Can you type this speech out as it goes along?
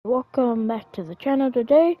welcome back to the channel.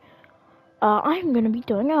 Today I'm gonna be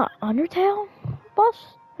doing a Undertale boss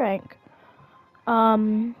rank.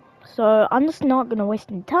 So I'm just not gonna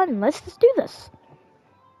waste any time. Let's just do this.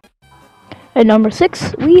 At number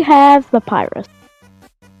 6 we have Papyrus.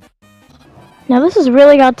 Now this is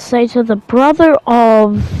really hard to say to the brother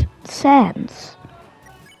of Sans.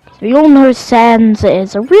 We all know Sans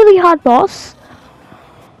is a really hard boss.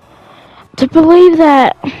 To believe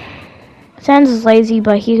that Sans is lazy,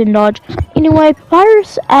 but he can dodge. Anyway,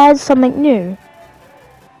 Papyrus adds something new.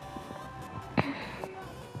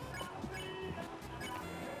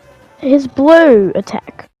 His blue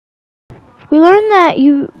attack. We learned that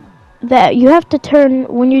you have to turn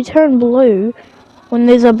when you turn blue. When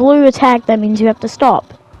there's a blue attack, that means you have to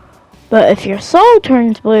stop. But if your soul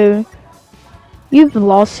turns blue, you've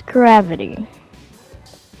lost gravity.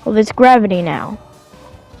 Well, there's gravity now.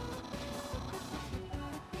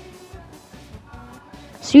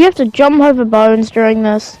 So you have to jump over bones during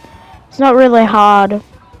this. It's not really hard.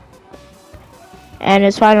 And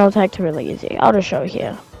his final attack's really easy. I'll just show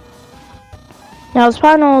here. Now his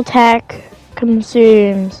final attack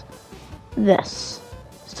consumes this.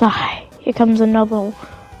 Sigh. Here comes another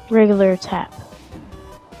regular attack.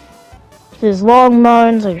 There's long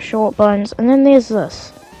bones, there's short bones, and then there's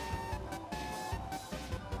this.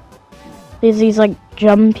 There's these like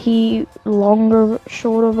jumpy, longer,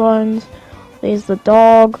 shorter bones. There's the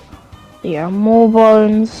dog. There are more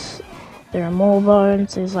bones. There are more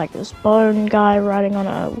bones. There's like this bone guy riding on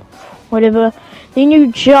a whatever. Then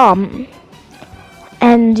you jump,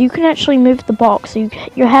 and you can actually move the box. So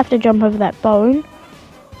you have to jump over that bone,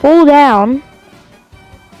 fall down,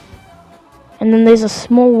 and then there's a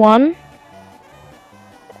small one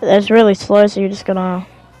that's really slow. So you're just gonna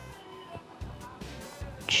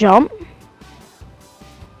jump,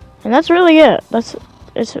 and that's really it.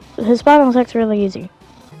 His final attack's really easy.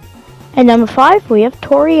 At number 5, we have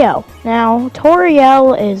Toriel. Now,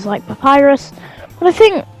 Toriel is like Papyrus, but I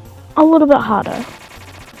think a little bit harder.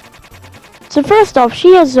 So first off,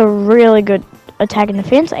 she has a really good attack and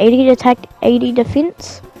defense, 80 attack, 80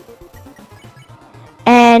 defense.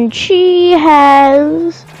 And she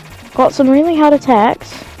has got some really hard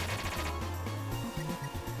attacks.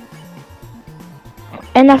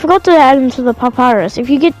 And I forgot to add into the Papyrus. If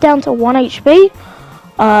you get down to 1 HP,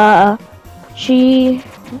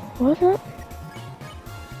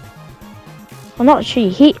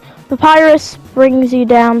 Papyrus brings you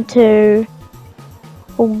down to,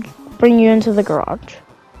 will bring you into the garage.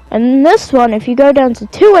 And this one, if you go down to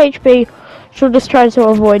 2 HP, she'll just try to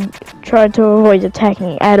avoid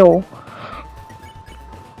attacking at all.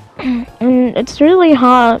 And it's really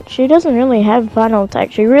hard. She doesn't really have final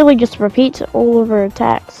attack. She really just repeats all of her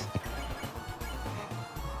attacks.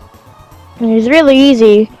 And it's really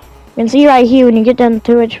easy. You can see right here when you get down to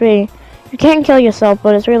 2 HP. You can kill yourself,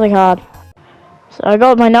 but it's really hard. So I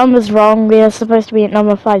got my numbers wrong. We are supposed to be at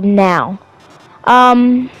number 5 now.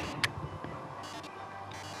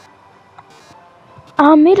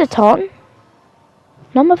 Mettaton.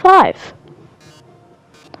 Number 5.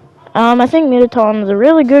 I think Mettaton is a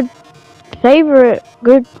really good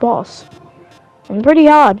boss. And pretty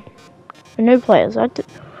hard for new players.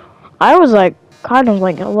 I was like, kind of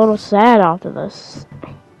like a little sad after this.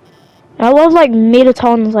 And I love like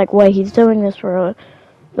Mettaton's like way he's doing this for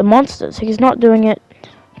the monsters. He's not doing it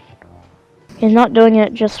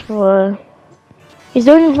just for. He's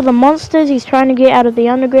doing it for the monsters. He's trying to get out of the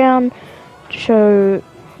underground to show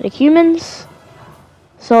the humans.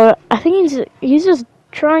 So I think he's just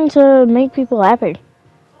trying to make people happy.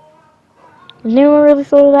 Has anyone really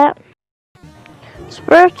thought of that? So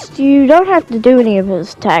first, you don't have to do any of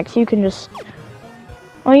his attacks. You can just.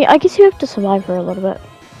 Oh, yeah, I guess you have to survive for a little bit.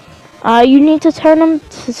 You need to turn him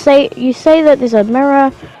to say that there's a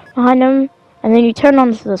mirror behind him, and then you turn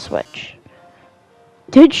on the switch.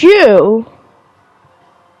 Did you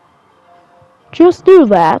just do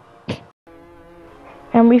that?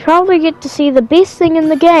 And we probably get to see the best thing in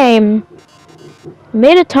the game,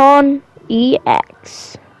 Mettaton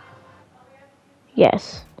EX.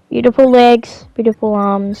 Yes, beautiful legs, beautiful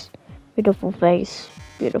arms, beautiful face,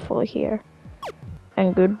 beautiful hair.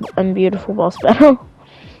 And beautiful boss battle.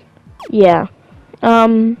 Yeah.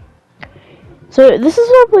 So this is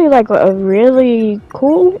probably like a really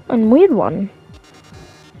cool and weird one.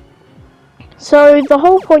 So the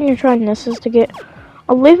whole point you're trying this is to get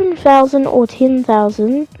 11,000 or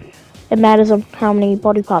 10,000. It matters on how many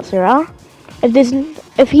body parts there are.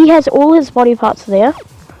 If he has all his body parts there,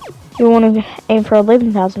 you want to aim for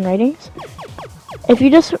 11,000 ratings. If you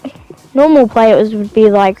just normal players would be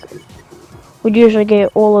like. Would usually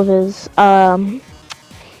get all of his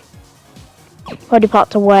body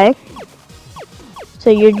parts away. So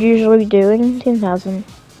you're usually doing 10,000.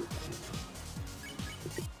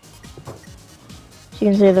 So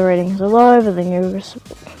you can see the ratings are low, but then you're...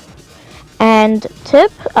 And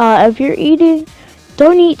tip, if you're eating,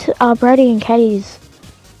 don't eat Brady and Caddy's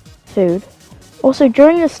food. Also,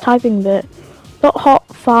 during this typing bit, not hot,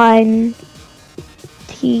 fine,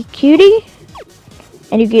 tea, cutie,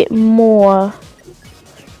 and you get more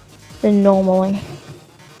than normally.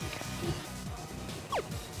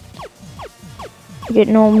 You get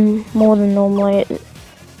more than normally.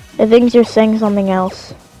 It thinks you're saying something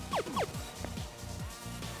else.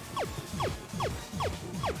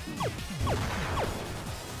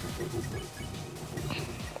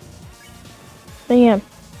 But yeah,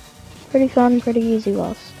 pretty fun, pretty easy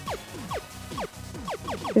boss.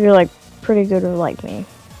 If you're like pretty good or like me.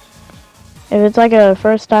 If it's like a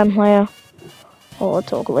first time player, oh,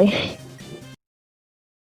 it's ugly.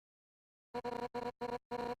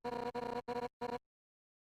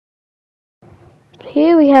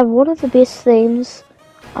 Here we have one of the best themes,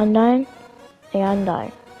 Undyne, the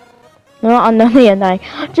Undyne. No, not Undyne, the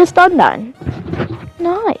Undyne, just Undyne.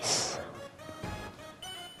 Nice.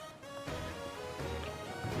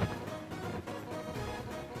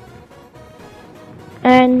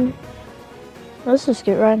 And let's just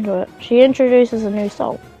get right into it. She introduces a new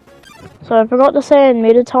soul. So I forgot to say in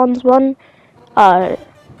Metaton's one,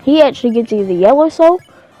 he actually gives you the yellow soul.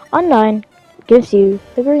 Undyne gives you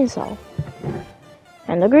the green soul.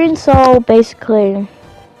 And the green soul basically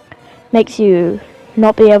makes you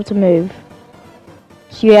not be able to move.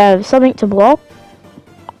 So you have something to block.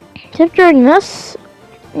 Except during this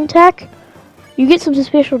attack, you get some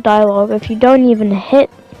special dialogue if you don't even hit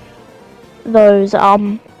those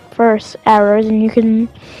first arrows, and you can,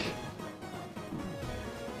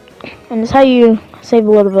 and it's how you save a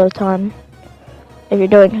little bit of time if you're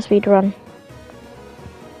doing a speed run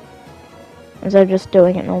instead of just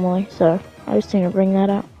doing it normally. So I just need to bring that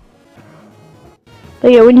up.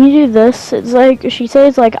 But yeah, when you do this, it's like she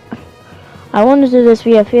says, like, I wanted to do this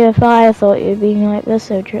via FFI. I thought you'd be like this,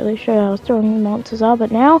 so it really showed how strong monsters are. But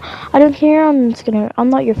now I don't care. I'm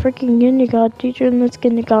not your freaking kindergarten teacher in this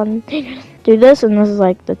kindergarten. Do this, and this is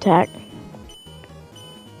like the attack.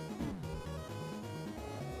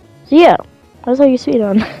 So yeah, that's how you speed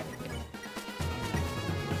on.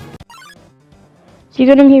 So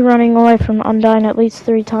you're gonna be running away from Undyne at least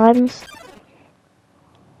 3 times.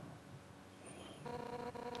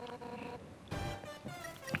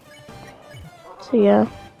 So yeah,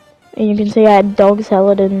 and you can see I had dog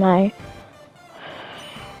salad in my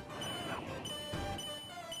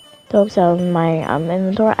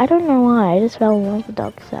inventory. I don't know why, I just fell in love with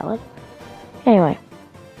dog salad. Anyway.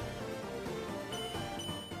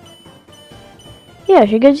 Yeah,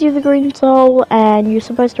 she gives you the green soul, and you're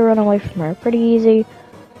supposed to run away from her. Pretty easy,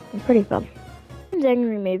 and pretty fun. It's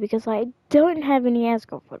angry me because I don't have any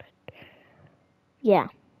Asgore footage. Yeah.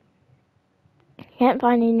 Can't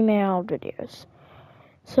find any more old videos.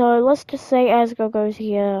 So let's just say Asgore goes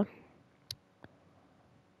here.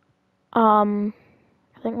 I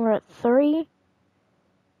think we're at 3.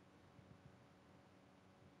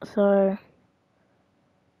 So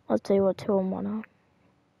let's see what 2 and 1 are.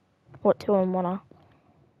 What 2 and 1 are.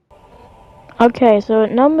 Okay, so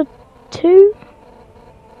at number 2,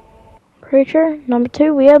 pretty sure, number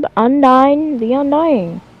 2 we have Undyne, the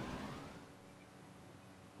Undying.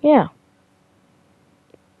 Yeah.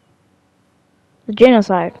 The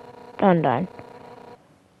genocide, Undyne.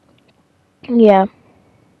 Yeah.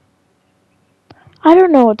 I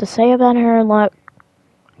don't know what to say about her, like,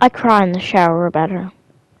 I cry in the shower about her.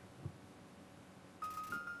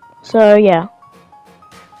 So, yeah.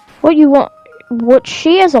 What you want, what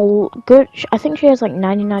she has a good, I think she has like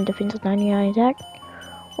 99 defense, 99 attack,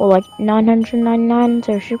 or like 999,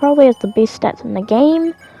 so she probably has the best stats in the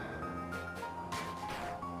game.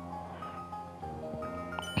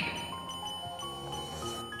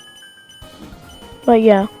 But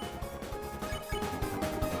yeah.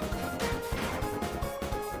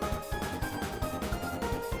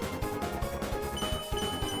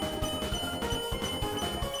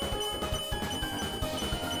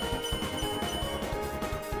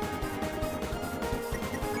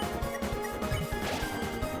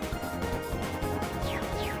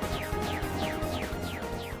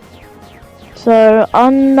 So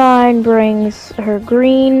Undyne brings her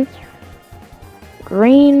green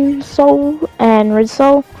soul and red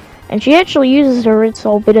soul, and she actually uses her red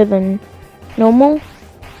soul better than normal.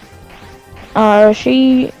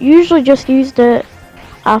 She usually just used it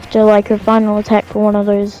after like her final attack for one of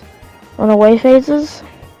those runaway phases.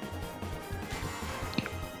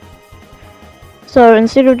 So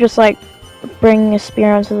instead of just like bring a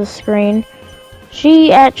spear onto the screen.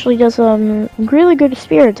 She actually does some really good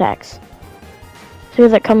spear attacks. Spear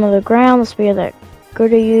that come on the ground, the spear that go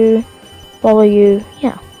to you, follow you,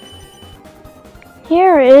 yeah.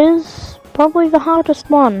 Here is probably the hardest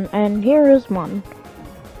one, and here is one.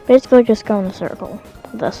 Basically just go in a circle.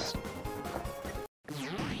 This.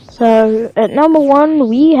 So, at number 1,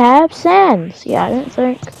 we have Sans. Yeah, I didn't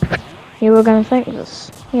think you were gonna think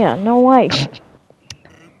this. Yeah, no way.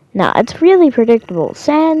 Nah, it's really predictable.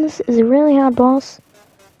 Sans is a really hard boss.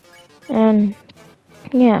 And,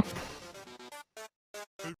 yeah.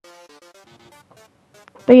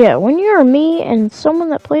 But yeah, when you're me and someone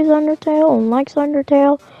that plays Undertale and likes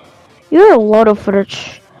Undertale, you get a lot of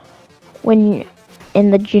footage when you in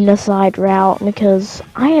the genocide route, because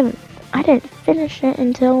I didn't finish it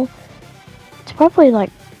until it's probably like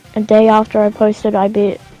a day after I posted I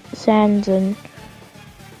beat Sans and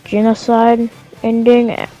genocide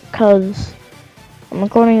ending, because I'm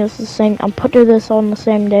recording this the same. I'm putting this on the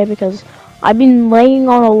same day because I've been laying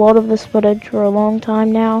on a lot of this footage for a long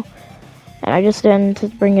time now, and I just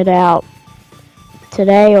didn't bring it out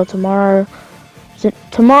today or tomorrow.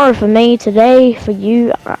 Tomorrow for me, today for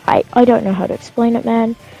you. I don't know how to explain it,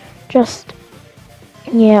 man. Just,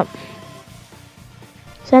 yeah.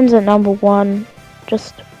 Sends at number 1.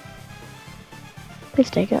 Just,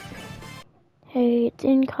 please take it. Hey, it's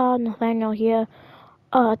in-card Nathaniel here.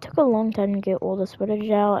 It took a long time to get all this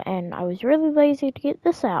footage out, and I was really lazy to get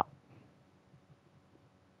this out.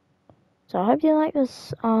 So I hope you like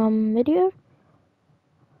this, video.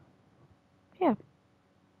 Yeah.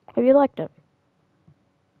 Hope you liked it.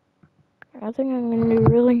 I think I'm gonna do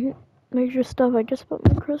really major stuff. I just put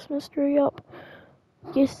my Christmas tree up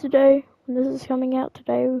yesterday. This is coming out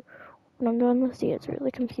today. When I'm doing this, yeah, it's really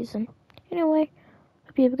confusing. Anyway,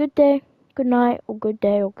 hope you have a good day, good night, or good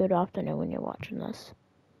day, or good afternoon when you're watching this.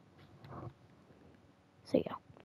 See ya.